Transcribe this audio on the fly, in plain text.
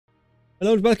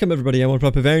Hello and welcome everybody, I'm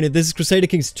Barbarian. This is Crusader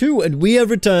Kings 2 and we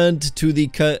have returned to the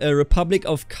Republic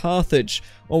of Carthage.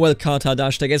 Or well,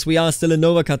 Carthage, I guess. We are still in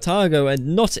Nova Carthago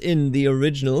and not in the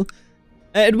original.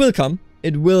 It will come.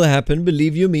 It will happen,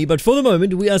 believe you me. But for the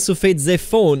moment, we are Suffet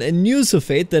Zephon, a new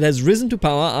Suffet that has risen to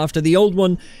power after the old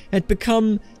one had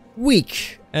become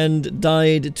weak and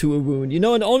died to a wound. You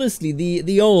know, and honestly,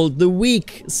 the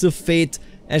weak Suffet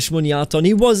Ashmoniaton,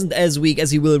 he wasn't as weak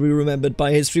as he will be remembered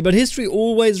by history, but history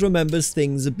always remembers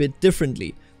things a bit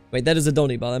differently. Wait, that is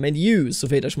Adonibal. I meant you,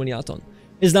 Suffet Ashmoniaton.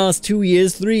 His last 2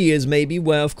 years, 3 years maybe,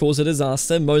 were of course a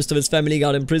disaster. Most of his family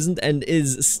got imprisoned and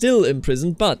is still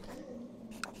imprisoned, but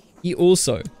he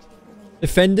also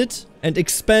defended and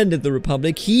expanded the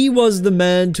Republic. He was the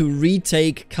man to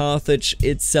retake Carthage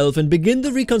itself and begin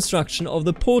the reconstruction of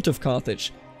the port of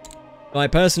Carthage. I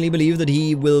personally believe that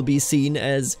he will be seen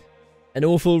as an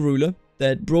awful ruler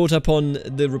that brought upon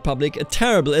the Republic a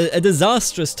terrible, a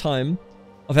disastrous time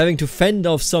of having to fend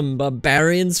off some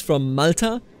barbarians from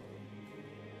Malta.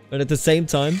 But at the same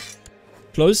time,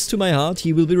 close to my heart,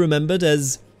 he will be remembered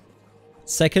as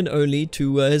second only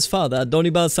to his father,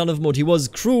 Adonibal, son of Mot. He was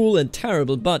cruel and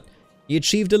terrible, but he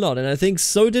achieved a lot, and I think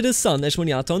so did his son,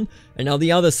 Ashmoniaton, and now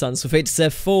the other son, Suffet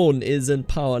Zephon, is in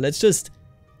power. Let's just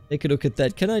take a look at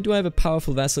that. Do I have a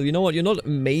powerful vassal? You know what? You're not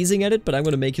amazing at it, but I'm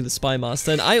going to make you the spy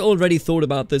master. And I already thought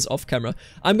about this off camera.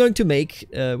 I'm going to make...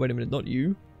 wait a minute, not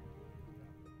you.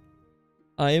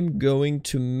 I am going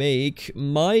to make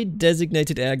my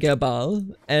designated heir,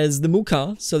 Gerbal, as the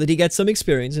Mukar, so that he gets some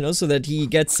experience, you know, so that he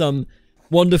gets some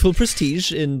wonderful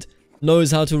prestige and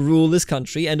knows how to rule this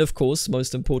country. And of course,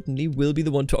 most importantly, will be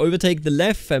the one to overtake the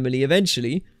Lev family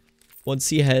eventually, once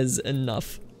he has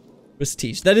enough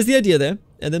prestige. That is the idea there.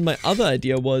 And then my other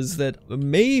idea was that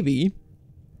maybe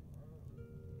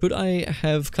could I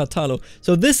have Cartalo?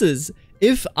 So this is,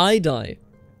 if I die,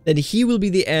 then he will be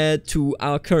the heir to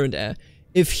our current heir.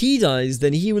 If he dies,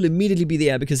 then he will immediately be the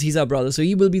heir because he's our brother. So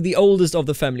he will be the oldest of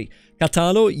the family.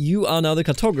 Cartalo, you are now the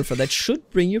cartographer. That should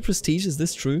bring you prestige. Is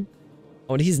this true?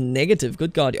 Oh, and he's negative.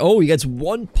 Good God. Oh, he gets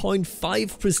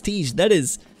 1.5 prestige. That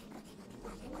is...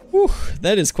 whew,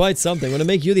 that is quite something. I'm going to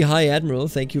make you the High Admiral.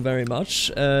 Thank you very much.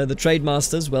 The Trade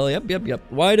Masters. Well, yep.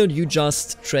 Why don't you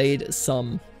just trade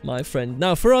some, my friend?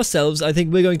 Now, for ourselves, I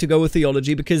think we're going to go with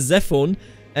theology because Zephon,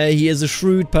 he is a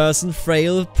shrewd person,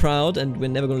 frail, proud, and we're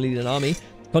never going to lead an army.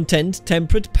 Content,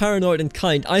 temperate, paranoid, and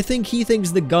kind. I think he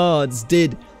thinks the guards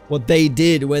did what they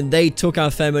did when they took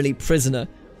our family prisoner.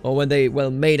 Or when they,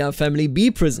 well, made our family be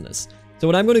prisoners. So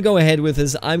what I'm going to go ahead with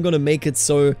is I'm going to make it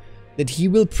so that he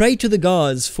will pray to the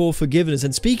gods for forgiveness.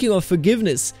 And speaking of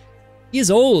forgiveness, he is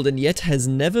old and yet has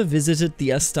never visited the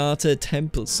Astarte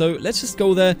temple. So let's just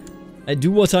go there. I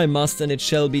do what I must and it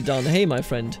shall be done. Hey, my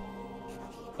friend.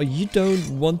 Oh, you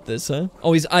don't want this, huh?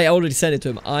 Oh, I already sent it to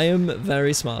him. I am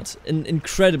very smart.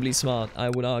 Incredibly smart, I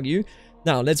would argue.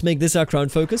 Now, let's make this our crown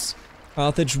focus.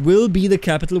 Carthage will be the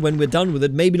capital when we're done with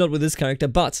it. Maybe not with this character,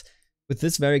 but with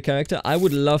this very character, I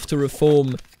would love to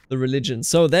reform the religion.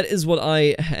 So that is what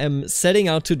I am setting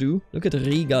out to do. Look at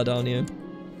Riga down here.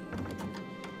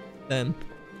 Damn.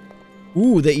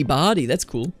 Ooh, the Ibadi. That's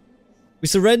cool. We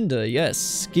surrender.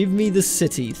 Yes. Give me the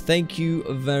city. Thank you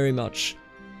very much.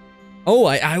 Oh,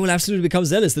 I will absolutely become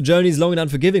zealous. The journey is long and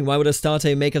unforgiving. Why would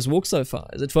Astarte make us walk so far?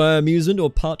 Is it for her amusement or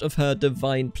part of her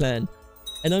divine plan?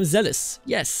 And I'm zealous.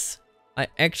 Yes. I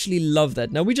actually love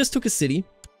that. Now, we just took a city.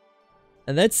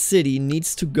 And that city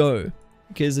needs to go.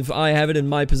 Because if I have it in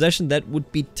my possession, that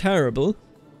would be terrible.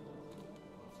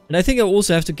 And I think I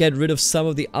also have to get rid of some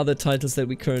of the other titles that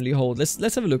we currently hold.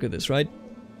 Let's have a look at this, right?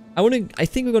 I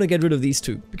think we're going to get rid of these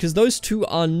two. Because those two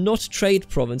are not trade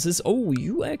provinces. Oh,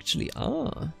 you actually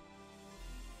are.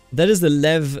 That is the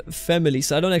Lev family,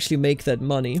 so I don't actually make that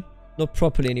money. Not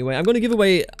properly anyway. I'm going to give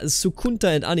away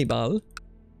Sukunta and Anibal.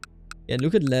 Yeah,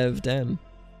 look at Lev, damn.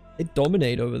 They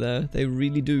dominate over there. They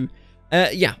really do.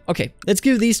 Yeah, okay. Let's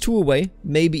give these two away.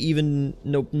 Maybe even,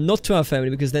 nope, not to our family,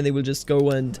 because then they will just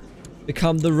go and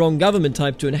become the wrong government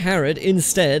type to inherit.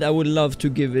 Instead, I would love to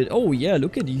give it... oh, yeah,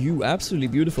 look at you. Absolutely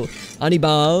beautiful.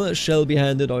 Anibal shall be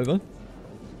handed over.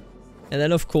 And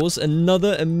then, of course,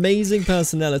 another amazing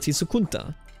personality,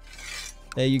 Sukunta.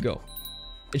 There you go.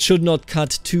 It should not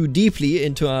cut too deeply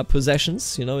into our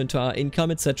possessions, you know, into our income,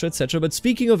 etc., etc. But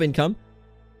speaking of income,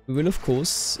 we will, of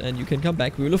course, and you can come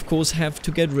back, we will, of course, have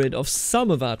to get rid of some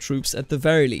of our troops at the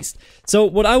very least. So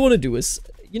what I want to do is,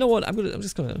 you know what, I'm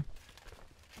just gonna...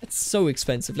 That's so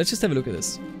expensive. Let's just have a look at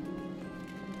this.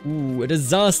 Ooh, a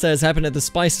disaster has happened at the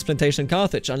spices plantation in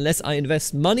Carthage. Unless I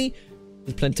invest money,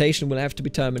 the plantation will have to be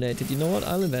terminated. You know what,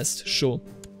 I'll invest, sure.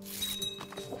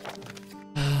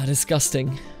 Ah,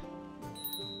 disgusting.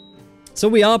 So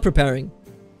we are preparing.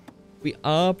 We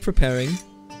are preparing.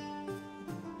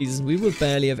 Jesus, we will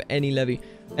barely have any levy.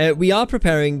 We are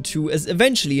preparing to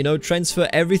eventually, you know, transfer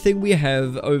everything we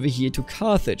have over here to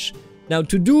Carthage. Now,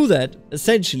 to do that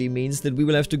essentially means that we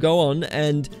will have to go on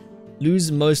and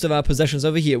lose most of our possessions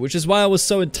over here, which is why I was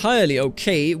so entirely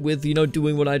okay with, you know,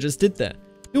 doing what I just did there.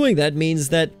 Doing that means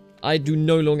that I do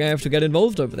no longer have to get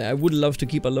involved over there. I would love to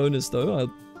keep aloners though,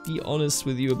 I'll be honest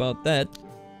with you about that.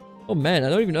 Oh man, I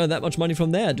don't even earn that much money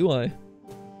from there, do I?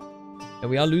 And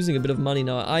we are losing a bit of money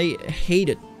now. I hate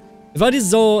it. If I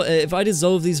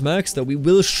dissolve these mercs though, we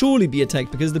will surely be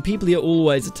attacked, because the people here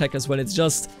always attack us when it's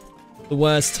just the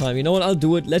worst time. You know what, I'll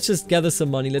do it. Let's just gather some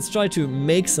money. Let's try to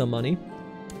make some money.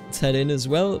 Let's head in as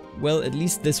well. Well, at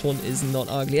least this one is not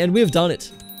ugly. And we've done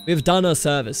it. We've done our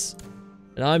service.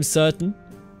 And I'm certain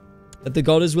that the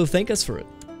goddess will thank us for it.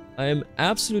 I am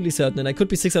absolutely certain. And I could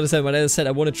be 6 out of 7, but as I said,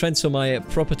 I want to transfer my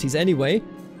properties anyway.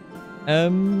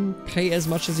 Pay as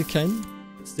much as you can.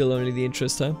 Still only the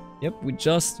interest, huh? Yep, we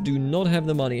just do not have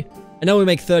the money. And now we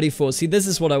make 34. See, this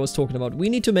is what I was talking about. We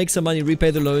need to make some money, repay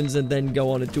the loans, and then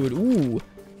go on and do it. Ooh.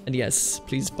 And yes,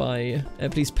 please buy,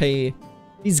 please pay,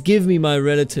 please give me my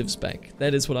relatives back.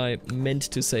 That is what I meant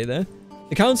to say there.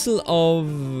 The Council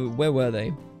of, where were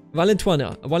they?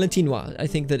 Valentinois. I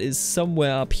think that is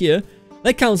somewhere up here.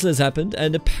 That council has happened,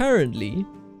 and apparently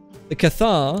the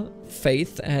Cathar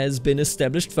faith has been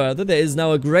established further. There is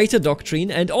now a greater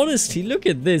doctrine, and honestly, look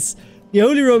at this. The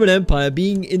Holy Roman Empire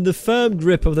being in the firm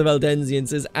grip of the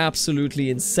Valdensians is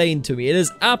absolutely insane to me. It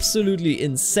is absolutely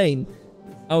insane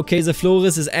how Caesar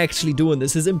Flores is actually doing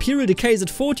this. His imperial decay is at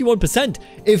 41%.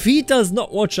 If he does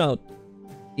not watch out,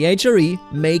 the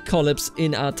HRE may collapse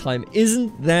in our time.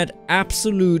 Isn't that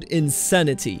absolute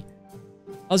insanity?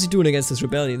 How's he doing against this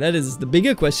rebellion? That is the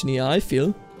bigger question here, I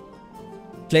feel.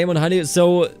 Claim on highly...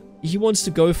 So, he wants to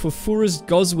go for Forrest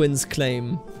Goswin's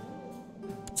claim.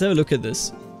 Let's have a look at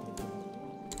this.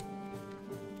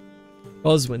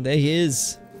 Goswin, there he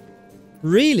is.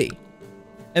 Really?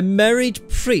 A married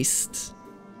priest?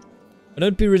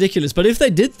 Don't be ridiculous, but if they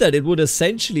did that, it would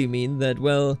essentially mean that,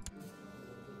 well,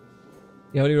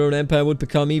 the Holy Roman Empire would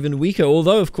become even weaker,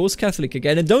 although, of course, Catholic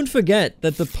again. And don't forget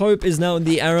that the Pope is now in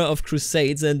the era of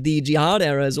Crusades, and the Jihad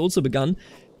era has also begun.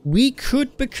 We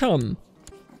could become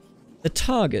the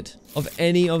target of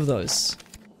any of those.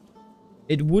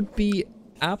 It would be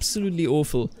absolutely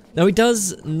awful. Now, he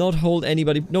does not hold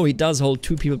anybody... No, he does hold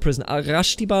 2 people prisoner.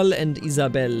 Arashtibal and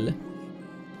Isabel.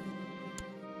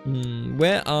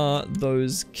 Where are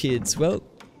those kids? Well,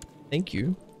 thank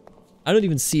you. I don't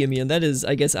even see him here, and that is,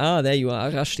 I guess... Ah, there you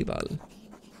are, Arashtibal.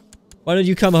 Why don't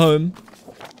you come home?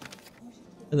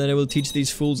 And then I will teach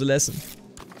these fools a lesson.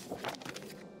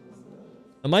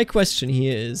 Now, my question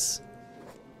here is...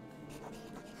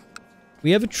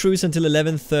 We have a truce until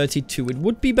 11:32. It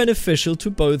would be beneficial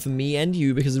to both me and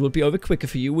you, because it would be over quicker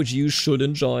for you, which you should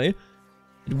enjoy.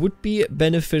 It would be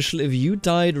beneficial if you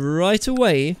died right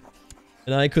away,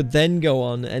 and I could then go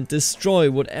on and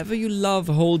destroy whatever you love,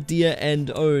 hold dear,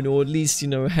 and own, or at least, you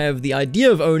know, have the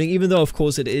idea of owning, even though, of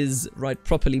course, it is, right,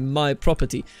 properly my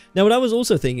property. Now, what I was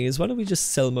also thinking is, why don't we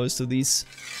just sell most of these?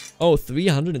 Oh,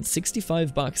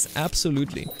 365 bucks.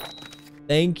 Absolutely.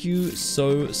 Thank you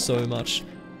so, so much.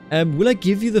 Will I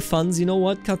give you the funds? You know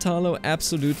what, Cartalo?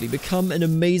 Absolutely. Become an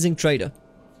amazing trader.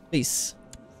 Please.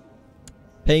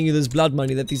 Paying you this blood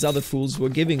money that these other fools were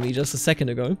giving me just a second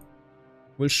ago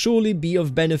will surely be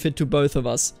of benefit to both of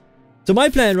us. So my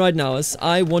plan right now is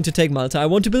I want to take Malta. I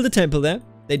want to build a temple there.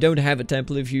 They don't have a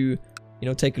temple if you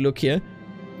know, take a look here.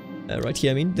 Right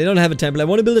here, I mean. They don't have a temple. I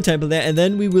want to build a temple there, and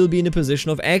then we will be in a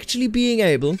position of actually being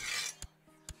able to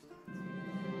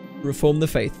reform the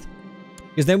faith.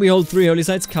 Because then we hold 3 holy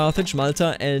sites, Carthage,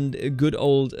 Malta, and good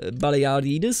old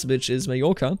Balearides, which is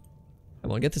Mallorca.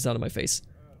 Come on, get this out of my face.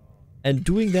 And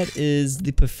doing that is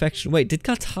the perfection. Wait, did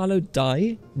Cartalo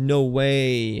die? No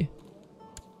way.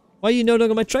 Why are you no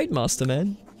longer my trade master,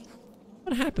 man?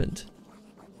 What happened?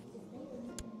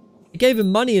 I gave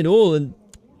him money and all, and...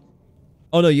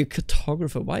 Oh no, you're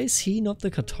cartographer. Why is he not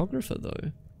the cartographer,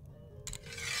 though?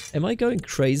 Am I going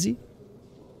crazy?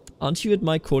 Aren't you at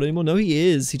my court anymore? No, he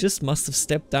is. He just must have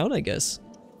stepped down, I guess.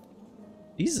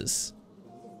 Jesus.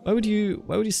 Why would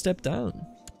you step down?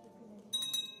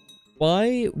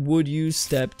 Why would you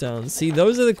step down? See,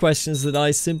 those are the questions that I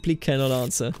simply cannot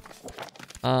answer.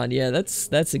 Ah, yeah,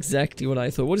 that's exactly what I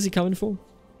thought. What is he coming for?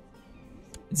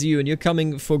 It's you, and you're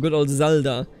coming for good old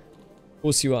Zelda. Of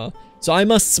course you are. So I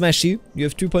must smash you. You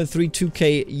have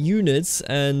 2.32k units,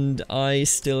 and I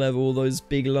still have all those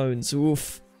big loans.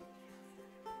 Oof.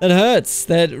 That hurts.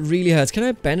 That really hurts. Can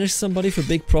I banish somebody for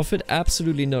big profit?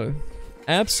 Absolutely no.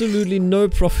 Absolutely no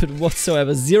profit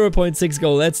whatsoever. 0.6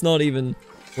 gold. That's not even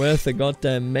worth a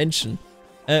goddamn mention.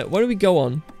 Why don't we go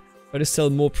on? Try to sell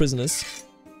more prisoners.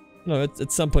 No,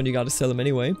 at some point you gotta sell them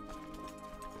anyway.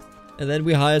 And then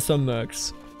we hire some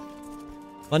mercs.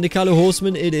 Monte Carlo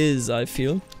horsemen it is, I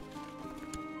feel.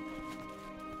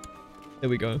 There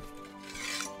we go.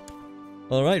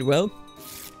 Alright, well.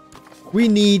 We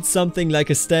need something like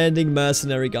a standing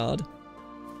mercenary guard.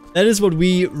 That is what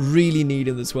we really need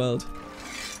in this world.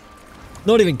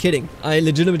 Not even kidding. I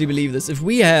legitimately believe this. If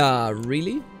we are...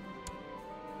 Really?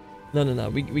 No.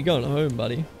 We going home,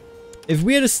 buddy. If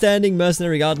we had a standing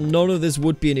mercenary guard, none of this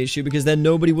would be an issue because then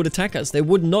nobody would attack us. They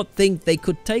would not think they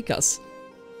could take us.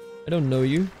 I don't know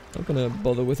you. Not gonna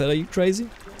bother with that. Are you crazy?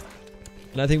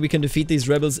 And I think we can defeat these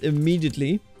rebels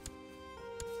immediately.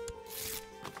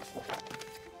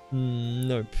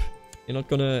 Nope. You're not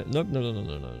gonna... Nope,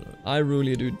 no. I rule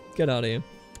you, dude. Get out of here.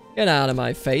 Get out of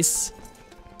my face.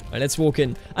 Alright, let's walk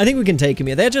in. I think we can take him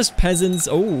here. They're just peasants.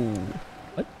 Oh.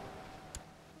 What?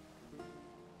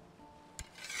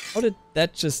 How did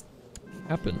that just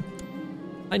happen?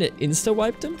 Kinda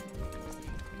insta-wiped him?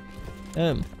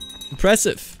 Damn.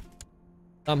 Impressive.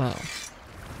 Somehow.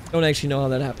 Don't actually know how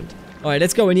that happened. Alright,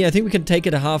 let's go in here. I think we can take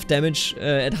it at half damage.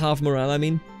 At half morale, I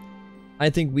mean. I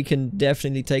think we can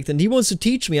definitely take them. He wants to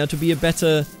teach me how to be a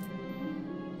better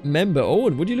member. Oh,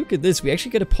 and would you look at this? We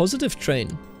actually get a positive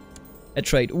trait.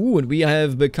 Ooh, and we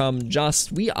have become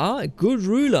just. We are a good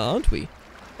ruler, aren't we?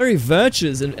 Very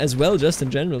virtuous and as well, just in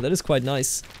general. That is quite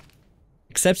nice.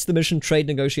 Accepts the mission, trade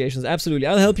negotiations. Absolutely,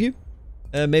 I'll help you.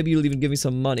 Maybe you'll even give me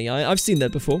some money. I've seen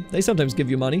that before. They sometimes give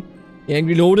you money. The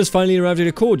angry lord has finally arrived at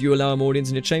a court. You allow him audience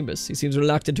in your chambers. He seems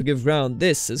reluctant to give ground.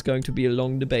 This is going to be a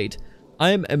long debate.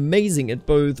 I am amazing at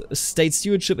both state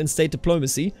stewardship and state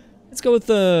diplomacy. Let's go with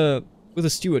the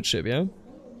stewardship, yeah?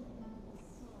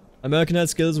 My mercantile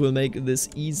skills will make this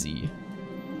easy.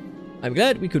 I'm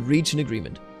glad we could reach an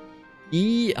agreement.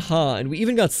 Yeehaw, and we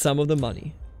even got some of the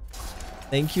money.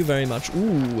 Thank you very much.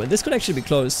 Ooh, and this could actually be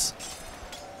close.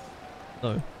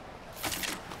 No.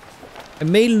 I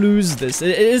may lose this.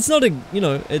 It's not a, you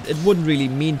know, it wouldn't really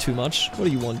mean too much. What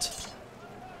do you want?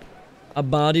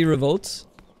 Abadi revolt?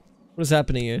 What is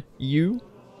happening here? You?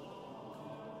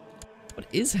 What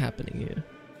is happening here?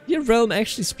 Did your realm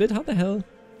actually split? How the hell?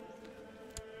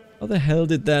 How the hell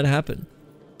did that happen?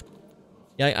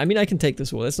 Yeah, I mean, I can take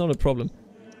this war. That's not a problem.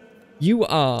 You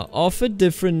are of a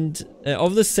different,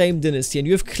 of the same dynasty, and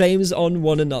you have claims on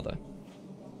one another.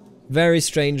 Very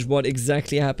strange what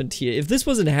exactly happened here. If this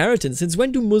was inheritance, since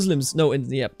when do Muslims... No,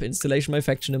 yep, installation by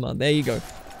faction demand. There you go.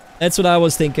 That's what I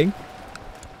was thinking.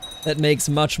 That makes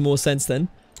much more sense then.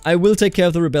 I will take care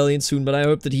of the rebellion soon, but I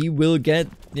hope that he will get,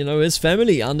 you know, his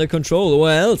family under control, or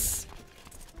else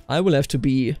I will have to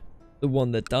be the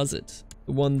one that does it.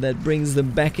 The one that brings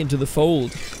them back into the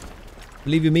fold.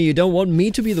 Believe you me, you don't want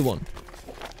me to be the one.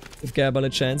 Give Garbal a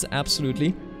chance,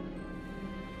 absolutely.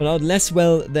 But out less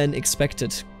well than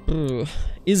expected. Ugh.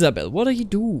 Isabel, what are you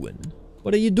doing?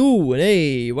 What are you doing?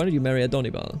 Hey, why don't you marry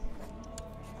Adonibal?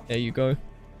 There you go.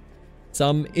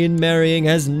 Some in-marrying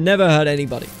has never hurt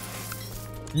anybody.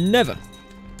 Never.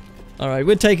 Alright,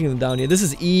 we're taking them down here. This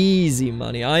is easy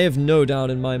money. I have no doubt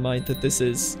in my mind that this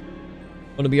is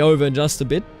going to be over in just a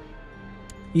bit.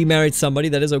 He married somebody.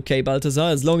 That is okay, Balthazar.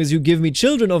 As long as you give me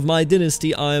children of my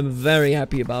dynasty, I am very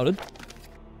happy about it.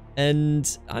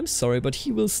 And I'm sorry, but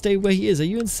he will stay where he is. Are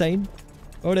you insane?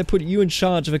 Why would I put you in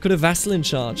charge if I could have vassal in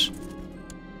charge?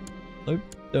 Nope.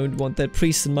 Don't want that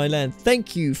priest in my land.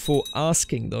 Thank you for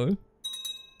asking, though.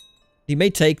 He may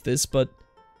take this, but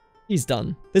he's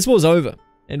done. This war's over.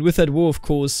 And with that war, of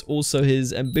course, also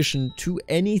his ambition to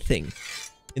anything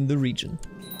in the region.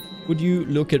 Would you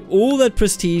look at all that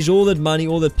prestige, all that money,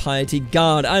 all that piety?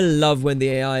 God, I love when the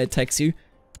AI attacks you.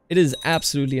 It is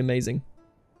absolutely amazing.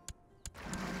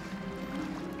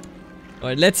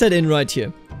 Alright, let's head in right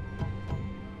here.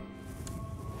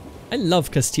 I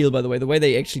love Castile, by the way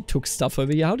they actually took stuff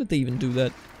over here. How did they even do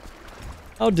that?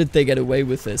 How did they get away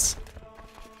with this?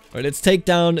 Alright, let's take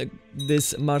down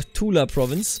this Martula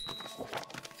province.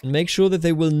 And make sure that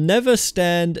they will never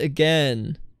stand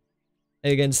again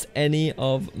against any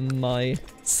of my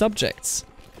subjects.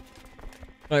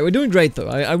 Alright, we're doing great though.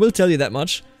 I will tell you that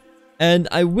much. And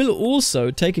I will also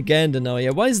take a gander now.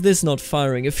 Yeah, why is this not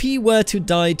firing? If he were to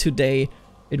die today,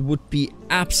 it would be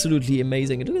absolutely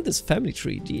amazing. And look at this family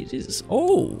tree. Jesus.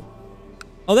 Oh,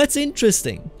 that's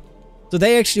interesting. So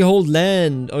they actually hold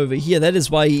land over here. That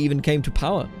is why he even came to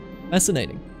power.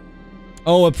 Fascinating.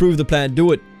 Oh, approve the plan.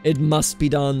 Do it. It must be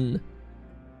done.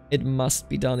 It must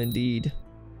be done indeed.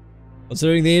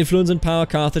 Considering the influence and power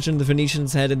Carthage and the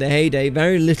Phoenicians had in their heyday,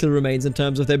 very little remains in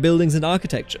terms of their buildings and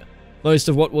architecture. Most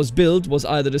of what was built was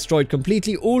either destroyed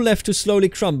completely or left to slowly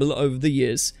crumble over the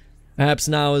years. Perhaps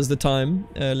now is the time,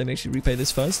 let me actually replay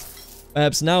this first.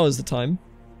 Perhaps now is the time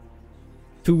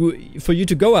for you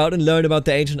to go out and learn about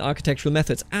the ancient architectural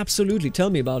methods. Absolutely, tell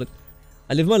me about it.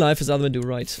 I live my life as other men do,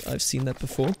 right? I've seen that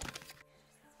before.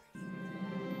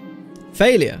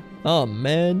 Failure. Oh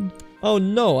man. Oh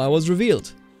no, I was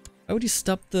revealed. Why would you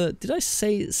stop the... Did I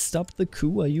say stop the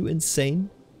coup? Are you insane?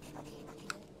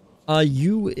 Are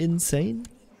you insane?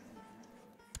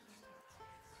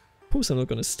 Of course I'm not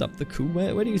gonna stop the coup.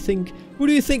 Where do you think... Who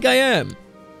do you think I am?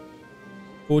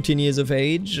 14 years of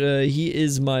age. He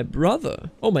is my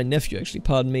brother. Oh, my nephew actually,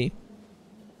 pardon me.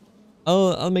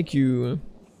 I'll make you...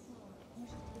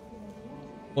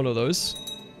 one of those.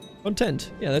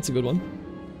 Content. Yeah, that's a good one.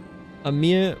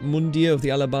 Amir Mundir of the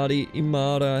Alabadi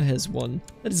Imara has won.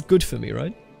 That is good for me,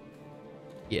 right?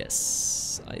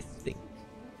 Yes, I think.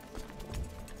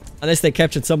 Unless they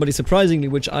captured somebody surprisingly,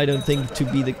 which I don't think to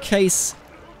be the case.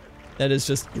 That is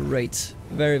just great.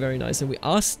 Very, very nice. And we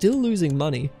are still losing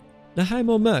money. Naheim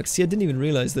or Mercs? See, I didn't even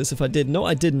realize this if I did. No,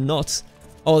 I did not.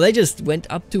 Oh, they just went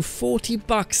up to 40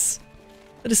 bucks.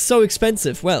 That is so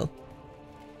expensive. Well,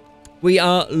 we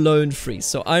are loan free,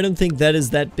 so I don't think that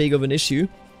is that big of an issue.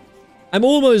 I'm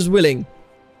almost willing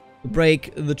to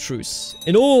break the truce.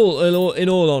 In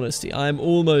all honesty, I'm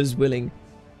almost willing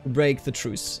to break the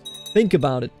truce. Think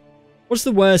about it. What's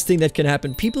the worst thing that can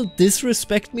happen? People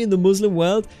disrespect me in the Muslim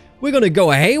world? We're gonna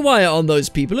go haywire on those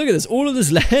people. Look at this. All of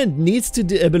this land needs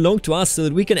to belong to us so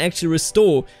that we can actually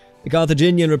restore the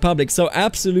Carthaginian Republic. So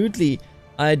absolutely,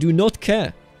 I do not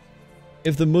care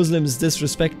if the Muslims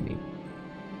disrespect me.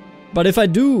 But if I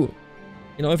do,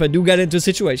 you know, if I do get into a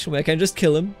situation where I can just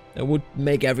kill him, that would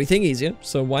make everything easier.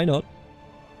 So why not?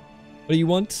 What do you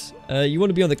want? You want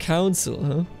to be on the council,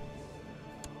 huh?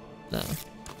 Nah,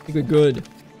 I think we're good.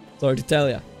 Sorry to tell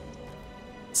ya.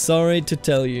 Sorry to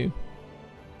tell you.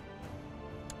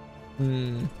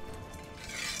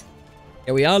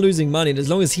 Yeah, we are losing money, and as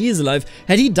long as he is alive,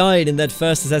 had he died in that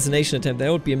first assassination attempt,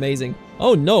 that would be amazing.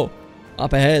 Oh no!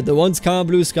 Up ahead, the once calm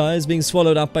blue sky is being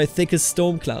swallowed up by thickest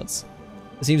storm clouds.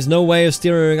 There seems no way of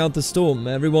steering out the storm.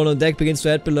 Everyone on deck begins to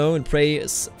head below and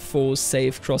prays for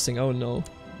safe crossing. Oh no.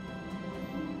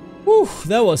 Whew,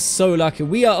 that was so lucky.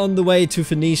 We are on the way to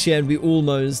Phoenicia and we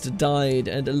almost died.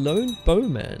 And a lone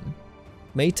bowman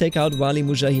may take out Wali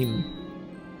Mujahim.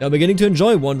 You are beginning to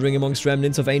enjoy wandering amongst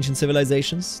remnants of ancient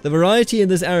civilizations. The variety in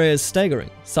this area is staggering.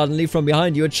 Suddenly, from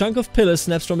behind you, a chunk of pillar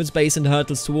snaps from its base and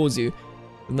hurtles towards you.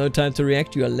 With no time to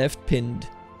react, you are left pinned.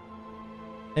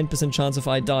 10% chance if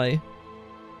I die.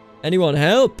 Anyone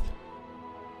help?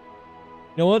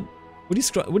 You know what?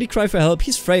 Would he cry for help?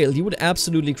 He's frail. He would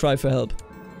absolutely cry for help.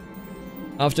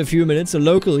 After a few minutes, a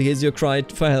local hears your cry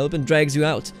for help and drags you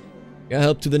out. You are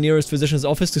helped to the nearest physician's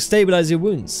office to stabilize your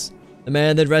wounds. The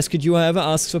man that rescued you, however,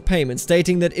 asks for payment,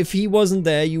 stating that if he wasn't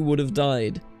there, you would have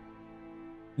died.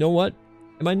 You know what?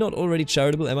 Am I not already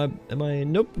charitable? Am I?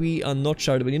 Nope, we are not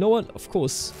charitable. You know what? Of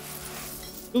course.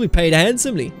 We'll be paid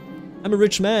handsomely. I'm a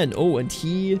rich man. Oh, and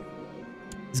he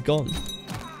is gone.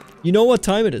 You know what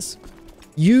time it is.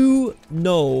 You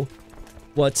know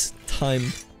what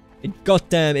time it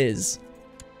goddamn is.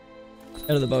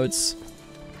 Out of the boats.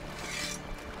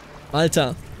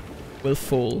 Malta will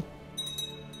fall.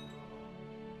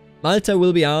 Malta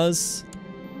will be ours.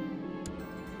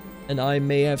 And I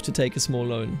may have to take a small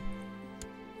loan.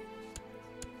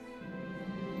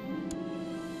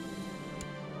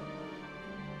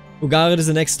 Ugarit is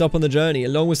the next stop on the journey.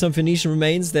 Along with some Phoenician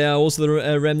remains, there are also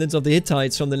the remnants of the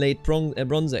Hittites from the late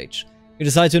Bronze Age. You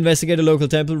decide to investigate a local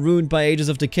temple ruined by ages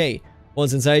of decay.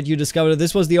 Once inside, you discover that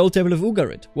this was the old temple of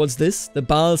Ugarit. What's this? The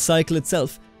Baal cycle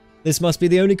itself. This must be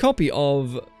the only copy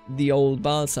of the old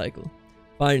Baal cycle.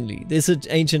 Finally, this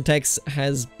ancient text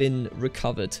has been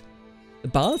recovered. The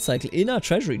Baal cycle in our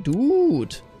treasury.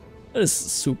 Dude, that is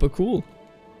super cool.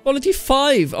 Quality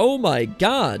 5. Oh my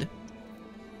god.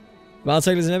 Baal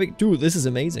cycle is an epic. Dude, this is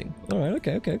amazing. Alright,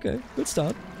 okay. Good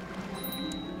start.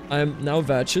 I am now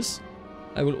virtuous.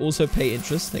 I will also pay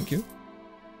interest. Thank you.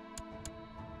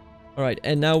 Alright,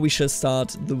 and now we shall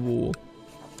start the war.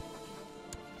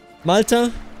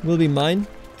 Malta will be mine.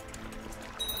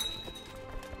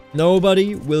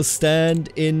 Nobody will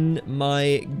stand in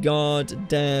my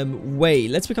goddamn way.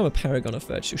 Let's become a paragon of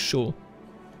virtue, sure.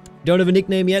 Don't have a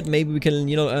nickname yet. Maybe we can,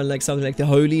 you know, earn like something like the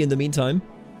Holy in the meantime.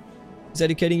 Is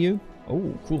educating you?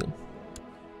 Oh, cool.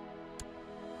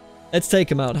 Let's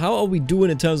take him out. How are we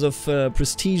doing in terms of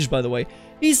prestige, by the way?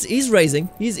 He's raising.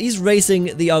 He's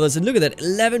racing the others. And look at that,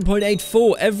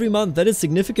 11.84 every month. That is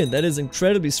significant. That is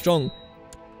incredibly strong.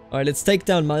 Alright, let's take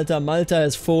down Malta. Malta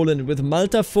has fallen. With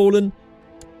Malta fallen,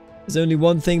 there's only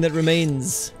one thing that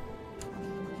remains.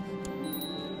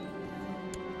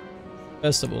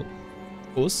 First of all,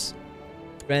 of course,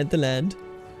 grant the land.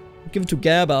 Give it to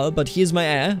Gabal, but he is my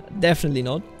heir. Definitely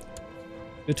not.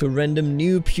 Give it to a random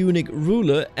new Punic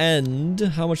ruler. And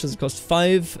how much does it cost?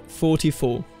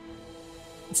 544.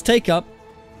 Let's take up.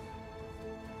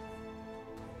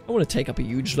 I want to take up a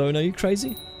huge loan. Are you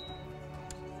crazy?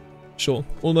 Sure,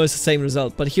 almost the same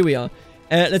result, but here we are.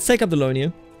 Let's take up the loan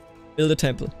here. Build a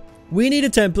temple. We need a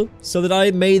temple so that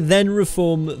I may then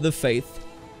reform the faith.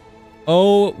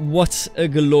 Oh, what a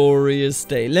glorious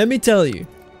day. Let me tell you.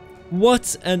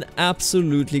 What an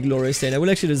absolutely glorious day. And I will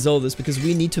actually dissolve this because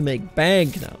we need to make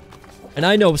bank now. And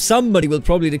I know somebody will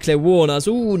probably declare war on us.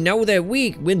 Ooh, now they're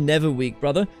weak. We're never weak,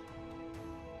 brother.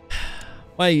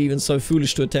 Why are you even so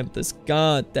foolish to attempt this?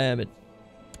 God damn it.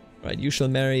 Right, you shall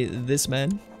marry this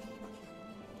man.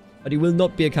 But he will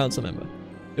not be a council member.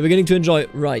 You're beginning to enjoy...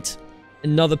 Right.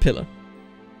 Another pillar.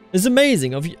 It's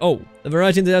amazing of you. Oh, the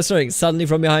variety in the asserting. Suddenly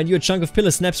from behind you, a chunk of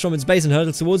pillar snaps from its base and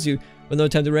hurtles towards you. With no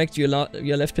time to react, your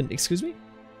left pin. Excuse me?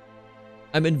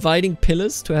 I'm inviting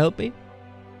pillars to help me.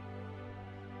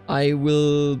 I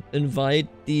will invite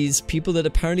these people that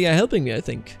apparently are helping me, I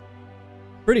think.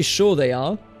 Pretty sure they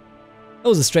are. That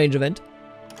was a strange event.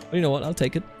 But you know what? I'll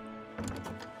take it.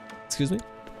 Excuse me?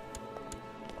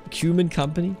 Human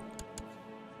company?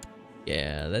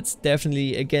 Yeah, that's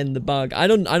definitely again the bug. I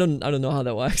don't know how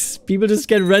that works. People just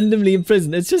get randomly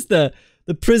imprisoned. It's just the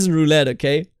prison roulette,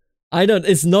 okay?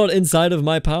 It's not inside of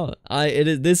my power.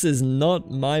 This is not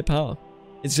my power.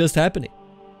 It's just happening.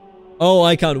 Oh,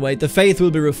 I can't wait. The faith will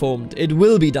be reformed. It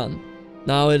will be done.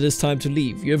 Now it is time to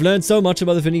leave. You have learned so much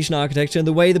about the Phoenician architecture and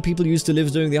the way the people used to live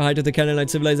during the height of the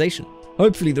Canaanite civilization.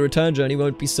 Hopefully the return journey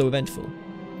won't be so eventful.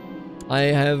 I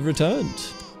have returned.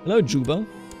 Hello, Juba.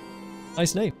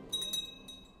 Nice name.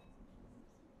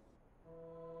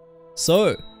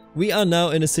 So, we are now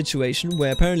in a situation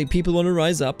where apparently people want to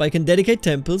rise up. I can dedicate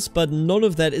temples, but none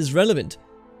of that is relevant.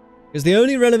 Because the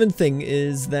only relevant thing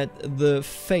is that the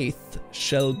faith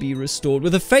shall be restored.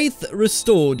 With the faith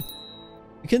restored,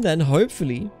 we can then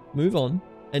hopefully move on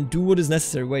and do what is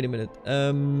necessary. Wait a minute.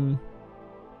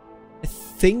 I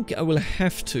think I will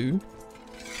have to...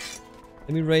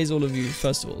 Let me raise all of you,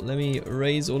 first of all. Let me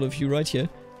raise all of you right here.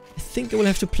 I think I will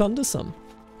have to plunder some.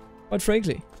 Quite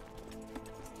frankly.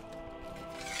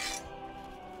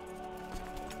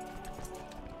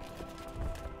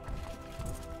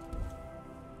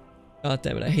 God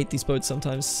damn it, I hate these boats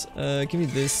sometimes. Give me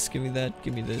this, give me that,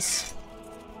 give me this.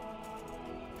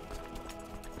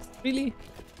 Really?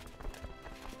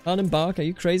 Can't embark? Are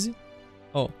you crazy?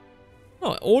 Oh.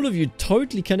 No, all of you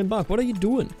totally can embark. What are you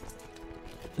doing?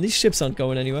 And these ships aren't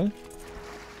going anywhere.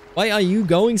 Why are you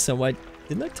going somewhere?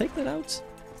 Didn't I take that out?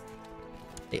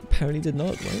 It apparently did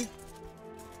not, right?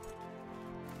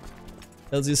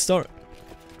 Tells you a story.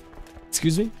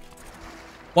 Excuse me?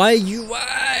 Why are you...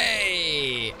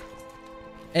 Why?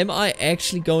 Am I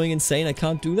actually going insane? I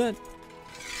can't do that?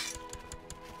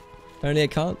 Apparently I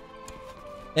can't.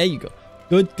 There you go.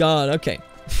 Good God, okay.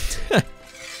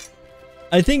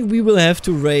 I think we will have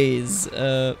to raise...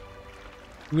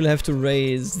 we'll have to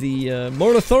raise the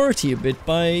moral authority a bit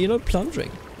by, you know,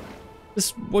 plundering.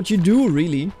 That's what you do,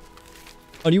 really.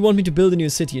 Or do you want me to build a new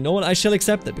city? You know what? I shall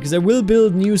accept that, because I will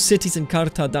build new cities in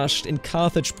Carthage, in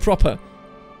Carthage proper.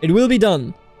 It will be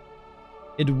done.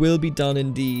 It will be done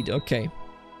indeed. Okay.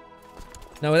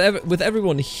 Now, with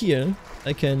everyone here,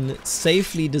 I can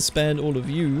safely disband all of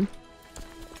you.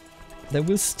 Then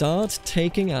we'll start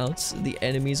taking out the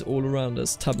enemies all around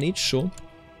us. Tabnich, sure.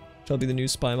 Shall be the new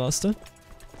spy master.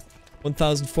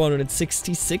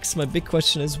 1,466. My big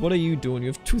question is, what are you doing? You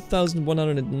have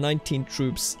 2,119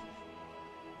 troops.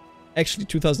 Actually,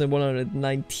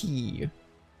 2,190.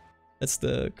 That's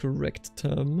the correct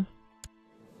term.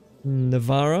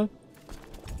 Navarra.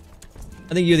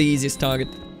 I think you're the easiest target.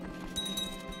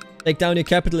 Take down your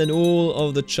capital and all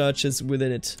of the churches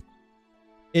within it.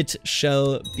 It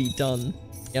shall be done.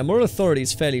 Yeah, moral authority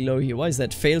is fairly low here. Why is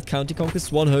that? Failed county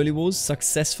conquests, won holy wars,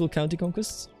 successful county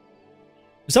conquests.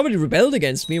 If somebody rebelled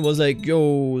against me and was like,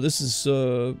 yo, this is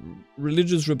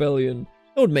religious rebellion,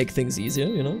 that would make things easier,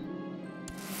 you know?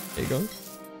 There you go.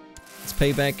 Let's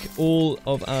pay back all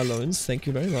of our loans. Thank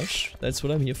you very much. That's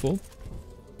what I'm here for.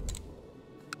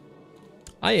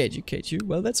 I educate you.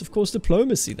 Well, that's of course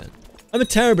diplomacy then. I'm a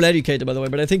terrible educator, by the way,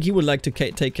 but I think he would like to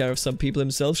take care of some people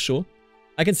himself, sure.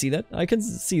 I can see that. I can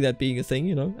see that being a thing,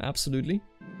 you know, absolutely.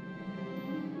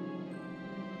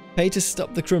 Pay to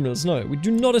stop the criminals. No, we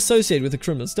do not associate with the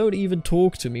criminals. Don't even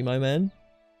talk to me, my man.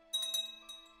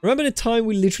 Remember the time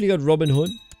we literally got Robin Hood?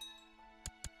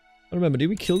 I remember, did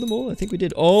we kill them all? I think we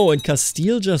did. Oh, and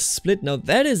Castile just split. Now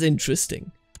that is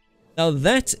interesting. Now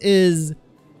that is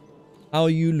how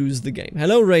you lose the game.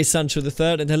 Hello, Rey Sancho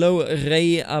III, and hello,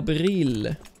 Rey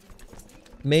Abril.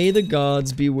 May the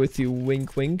gods be with you,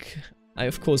 wink wink. I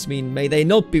of course mean, may they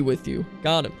not be with you.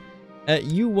 Got him.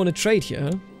 You want to trade here,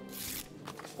 huh?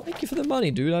 Thank you for the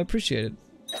money, dude. I appreciate it.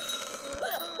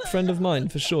 Friend of mine,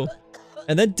 for sure.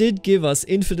 And that did give us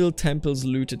infidel temples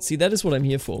looted. See, that is what I'm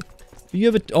here for. Do you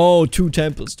have a... Oh, 2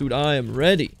 temples, dude. I am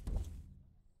ready.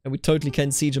 And we totally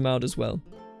can siege them out as well.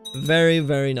 Very,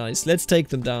 very nice. Let's take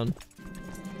them down.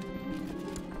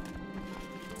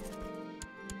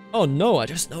 Oh no, I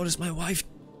just noticed my wife.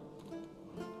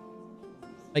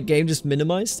 My game just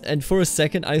minimized. And for a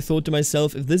second, I thought to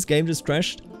myself, if this game just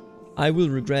crashed, I will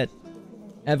regret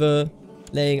ever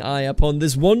laying eye upon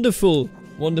this wonderful,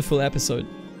 wonderful episode.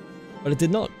 But it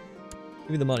did not.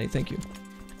 Give me the money, thank you.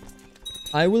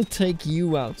 I will take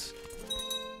you out.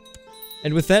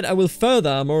 And with that, I will further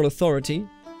our moral authority.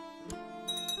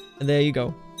 And there you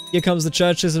go. Here comes the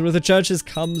churches, and with the churches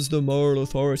comes the moral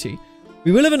authority.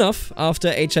 We will have enough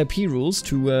after HIP rules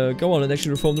to go on and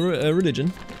actually reform the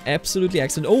religion. Absolutely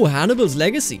excellent. Oh, Hannibal's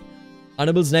legacy.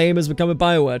 Hannibal's name has become a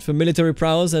byword for military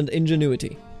prowess and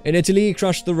ingenuity. In Italy, he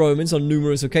crushed the Romans on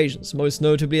numerous occasions, most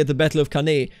notably at the Battle of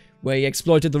Cannae, where he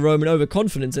exploited the Roman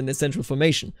overconfidence in their central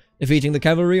formation, defeating the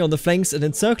cavalry on the flanks and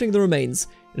encircling the remains,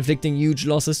 inflicting huge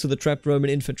losses to the trapped Roman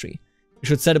infantry. We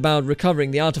should set about recovering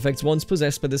the artifacts once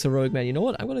possessed by this heroic man. You know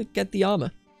what? I'm gonna get the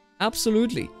armor.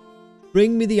 Absolutely.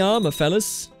 Bring me the armor,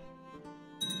 fellas.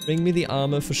 Bring me the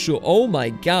armor for sure. Oh my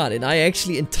god, and I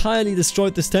actually entirely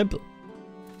destroyed this temple.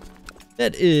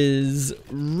 That is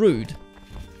rude.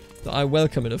 So I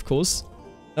welcome it, of course.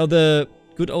 Now the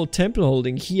good old temple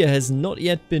holding here has not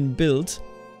yet been built.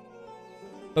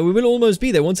 But we will almost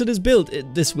be there. Once it is built,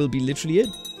 this will be literally it.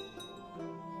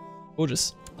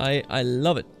 Gorgeous. I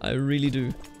love it. I really do.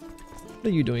 What are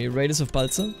you doing? You Raiders of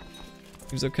Balza?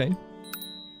 Seems okay.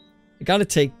 I gotta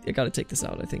take this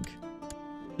out, I think.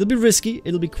 It'll be risky.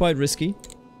 It'll be quite risky.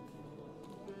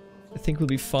 I think we'll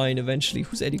be fine eventually.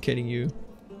 Who's educating you?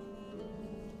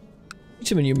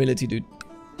 Teach him in humility, dude.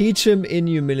 Teach him in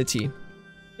humility. You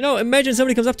know, imagine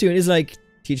somebody comes up to you and is like,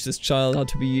 teach this child how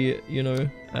to be, you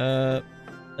know,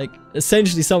 like,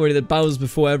 essentially somebody that bows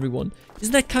before everyone.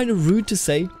 Isn't that kind of rude to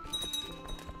say?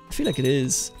 I feel like it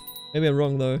is. Maybe I'm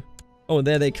wrong, though. Oh, and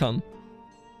there they come.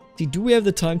 See, do we have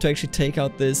the time to actually take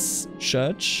out this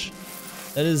church?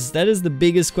 That is the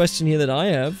biggest question here that I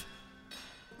have.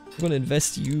 I'm gonna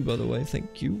invest you, by the way.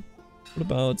 Thank you. What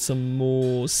about some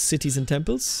more cities and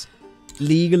temples?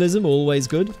 Legalism, always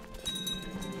good.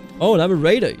 Oh, and I'm a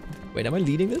raider. Wait, am I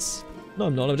leading this? No,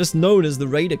 I'm not. I'm just known as the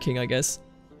Raider King, I guess.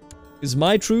 Because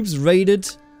my troops raided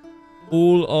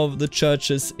all of the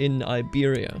churches in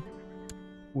Iberia.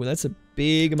 Ooh, that's a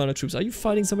big amount of troops. Are you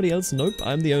fighting somebody else? Nope,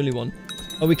 I'm the only one.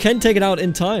 Oh, we can take it out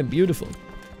in time. Beautiful.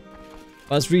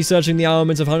 Whilst researching the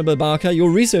armaments of Hannibal Barca, your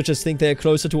researchers think they are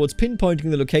closer towards pinpointing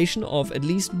the location of at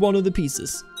least one of the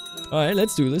pieces. Alright,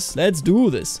 let's do this. Let's do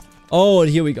this. Oh,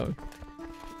 and here we go.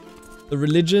 The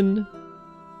religion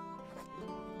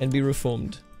can be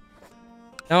reformed.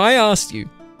 Now, I asked you,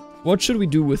 what should we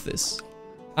do with this?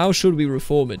 How should we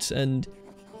reform it? And,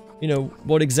 you know,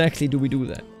 what exactly do we do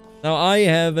there? Now, I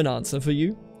have an answer for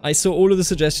you. I saw all of the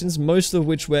suggestions, most of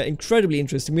which were incredibly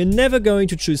interesting. We're never going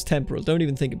to choose temporal. Don't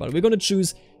even think about it. We're going to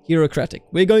choose hierocratic.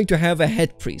 We're going to have a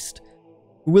head priest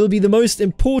who will be the most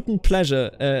important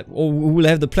pleasure, or who will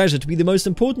have the pleasure to be the most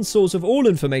important source of all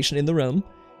information in the realm.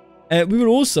 We will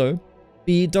also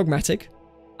be dogmatic.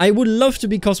 I would love to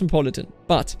be cosmopolitan,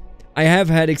 but I have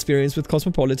had experience with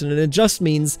cosmopolitan, and it just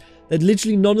means that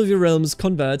literally none of your realms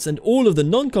converts, and all of the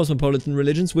non-cosmopolitan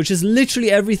religions, which is literally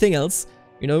everything else,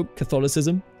 you know,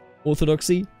 Catholicism,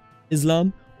 Orthodoxy,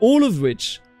 Islam, all of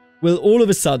which will all of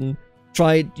a sudden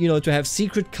try, you know, to have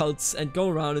secret cults and go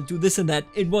around and do this and that.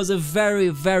 It was a very,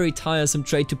 very tiresome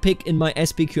trait to pick in my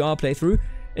SPQR playthrough.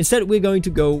 Instead, we're going to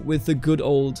go with the good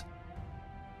old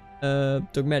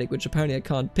dogmatic, which apparently I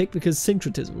can't pick because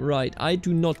syncretism. Right, I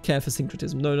do not care for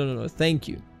syncretism. No, no, no, no. Thank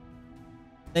you.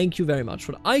 Thank you very much.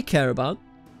 What I care about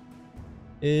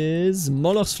is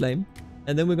Moloch's Flame.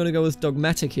 And then we're going to go with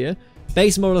dogmatic here.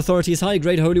 Base moral authority is high,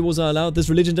 great holy wars are allowed. This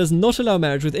religion does not allow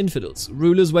marriage with infidels.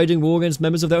 Rulers waging war against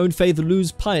members of their own faith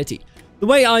lose piety. The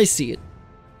way I see it,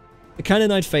 the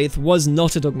Canaanite faith was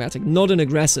not a dogmatic, not an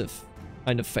aggressive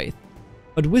kind of faith.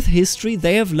 But with history,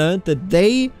 they have learned that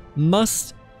they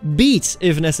must beat,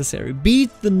 if necessary, beat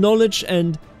the knowledge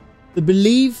and the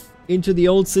belief into the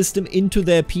old system, into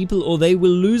their people, or they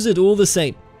will lose it all the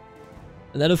same.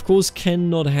 And that, of course,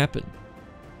 cannot happen.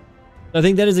 I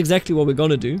think that is exactly what we're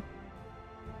gonna do.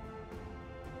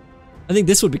 I think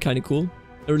this would be kind of cool,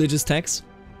 a religious tax.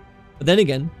 But then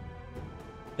again,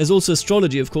 there's also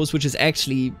astrology, of course, which is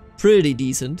actually pretty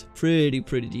decent. Pretty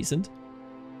decent.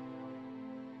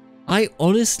 I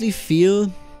honestly feel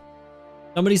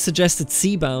somebody suggested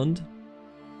Seabound.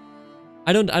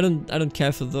 I don't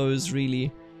care for those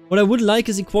really. What I would like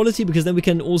is equality, because then we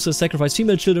can also sacrifice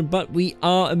female children, but we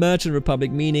are a merchant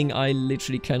republic, meaning I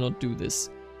literally cannot do this.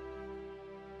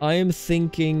 I am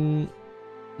thinking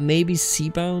maybe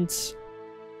Seabound.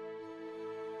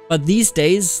 But these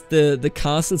days, the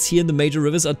castles here in the major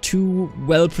rivers are too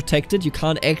well protected. You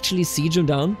can't actually siege them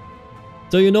down.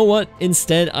 So you know what?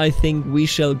 Instead, I think we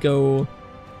shall go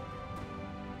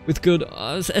with good...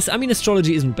 I mean,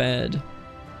 astrology isn't bad.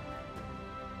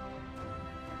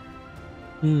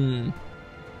 I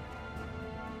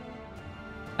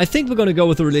think we're going to go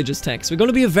with a religious tax. We're going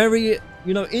to be a very,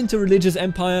 you know, inter-religious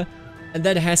empire, and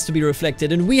that has to be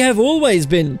reflected. And we have always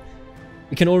been...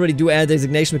 We can already do air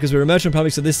designation because we're a merchant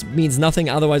republic, so this means nothing.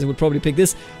 Otherwise, I would probably pick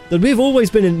this. But we've always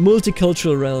been in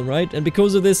multicultural realm, right? And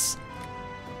because of this,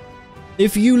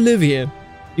 if you live here,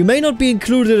 you may not be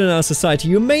included in our society.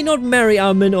 You may not marry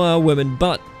our men or our women,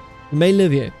 but you may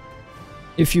live here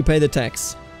if you pay the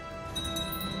tax.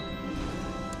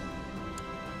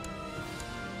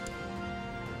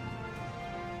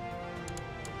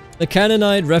 The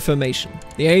Canaanite Reformation.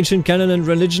 The ancient Canaanite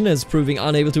religion is proving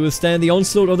unable to withstand the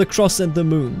onslaught of the cross and the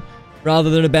moon. Rather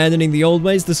than abandoning the old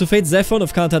ways, the Suffet Zephon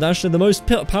of Carthage and the most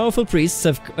powerful priests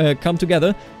have come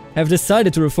together, have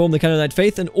decided to reform the Canaanite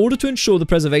faith in order to ensure the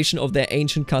preservation of their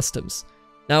ancient customs.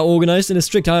 Now organized in a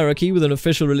strict hierarchy with an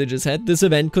official religious head, this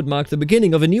event could mark the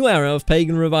beginning of a new era of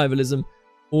pagan revivalism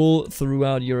all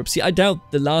throughout Europe. See, I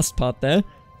doubt the last part there,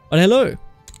 but hello,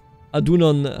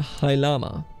 Adunon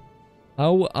Hailama.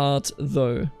 How art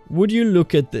thou? Would you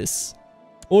look at this?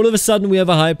 All of a sudden we have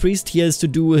a high priest. He has to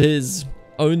do his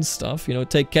own stuff, you know,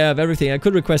 take care of everything. I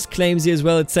could request claims here as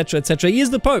well, etc, etc. He is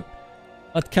the Pope,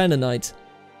 but Canaanite.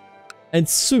 And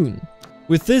soon,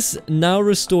 with this now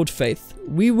restored faith,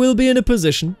 we will be in a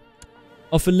position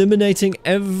of eliminating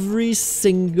every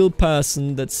single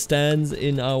person that stands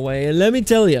in our way. And let me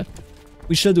tell you,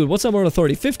 we shall do it. What's our moral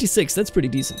authority? 56, that's pretty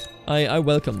decent. I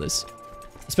welcome this.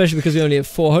 Especially because we only have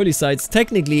 4 holy sites.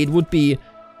 Technically, it would be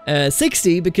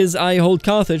 60 because I hold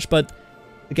Carthage, but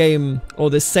the game, or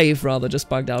the save rather, just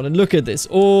bugged out. And look at this.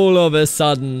 All of a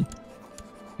sudden,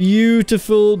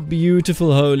 beautiful,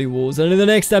 beautiful holy wars. And in the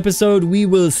next episode, we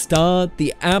will start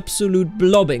the absolute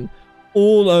blobbing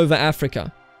all over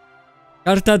Africa.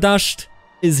 Carthage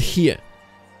is here.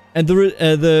 And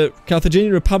the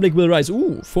Carthaginian Republic will rise.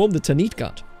 Ooh, form the Tanit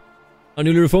Guard. Our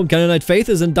newly reformed Canaanite faith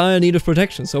is in dire need of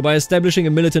protection, so by establishing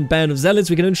a militant band of zealots,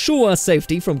 we can ensure our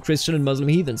safety from Christian and Muslim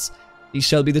heathens. These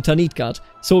shall be the Tanit Guard,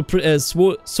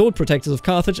 sword protectors of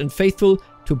Carthage and faithful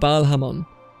to Baal Hamon.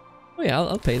 Oh yeah,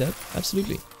 I'll pay that,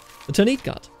 absolutely. The Tanit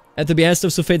Guard. At the behest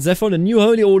of Suffet Zephon, a new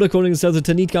holy order calling themselves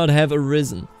the Tanit Guard have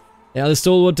arisen. They are the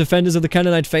stalwart defenders of the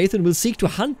Canaanite faith and will seek to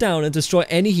hunt down and destroy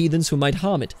any heathens who might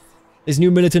harm it. This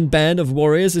new militant band of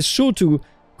warriors is sure to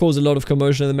cause a lot of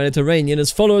commotion in the Mediterranean as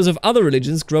followers of other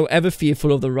religions grow ever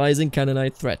fearful of the rising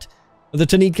Canaanite threat. But the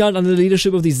Tanit Guard under the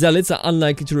leadership of these zealots are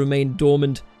unlikely to remain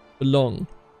dormant for long.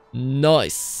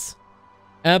 Nice.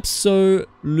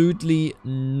 Absolutely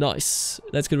nice.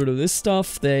 Let's get rid of this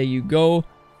stuff. There you go.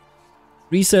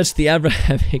 Research the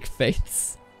Abrahamic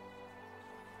faiths.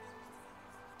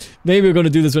 Maybe we're going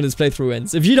to do this when this playthrough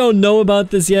ends. If you don't know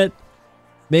about this yet,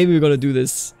 maybe we're going to do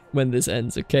this when this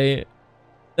ends, okay?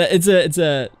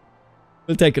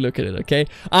 We'll take a look at it, okay?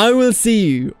 I will see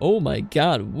you. Oh my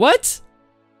god. What?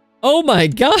 Oh my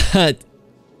god.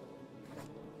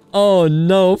 Oh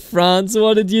no, France,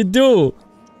 what did you do?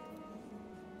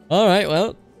 Alright,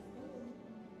 well.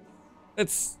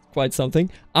 That's quite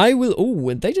something. I will... Oh,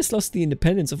 and they just lost the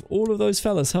independence of all of those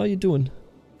fellas. How are you doing?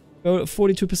 Oh,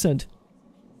 42%.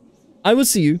 I will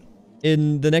see you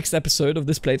in the next episode of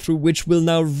this playthrough, which will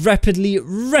now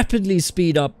rapidly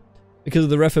speed up because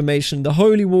of the Reformation, the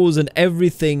Holy Wars, and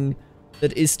everything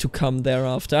that is to come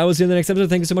thereafter. I will see you in the next episode.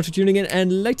 Thank you so much for tuning in,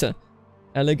 and later,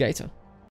 alligator.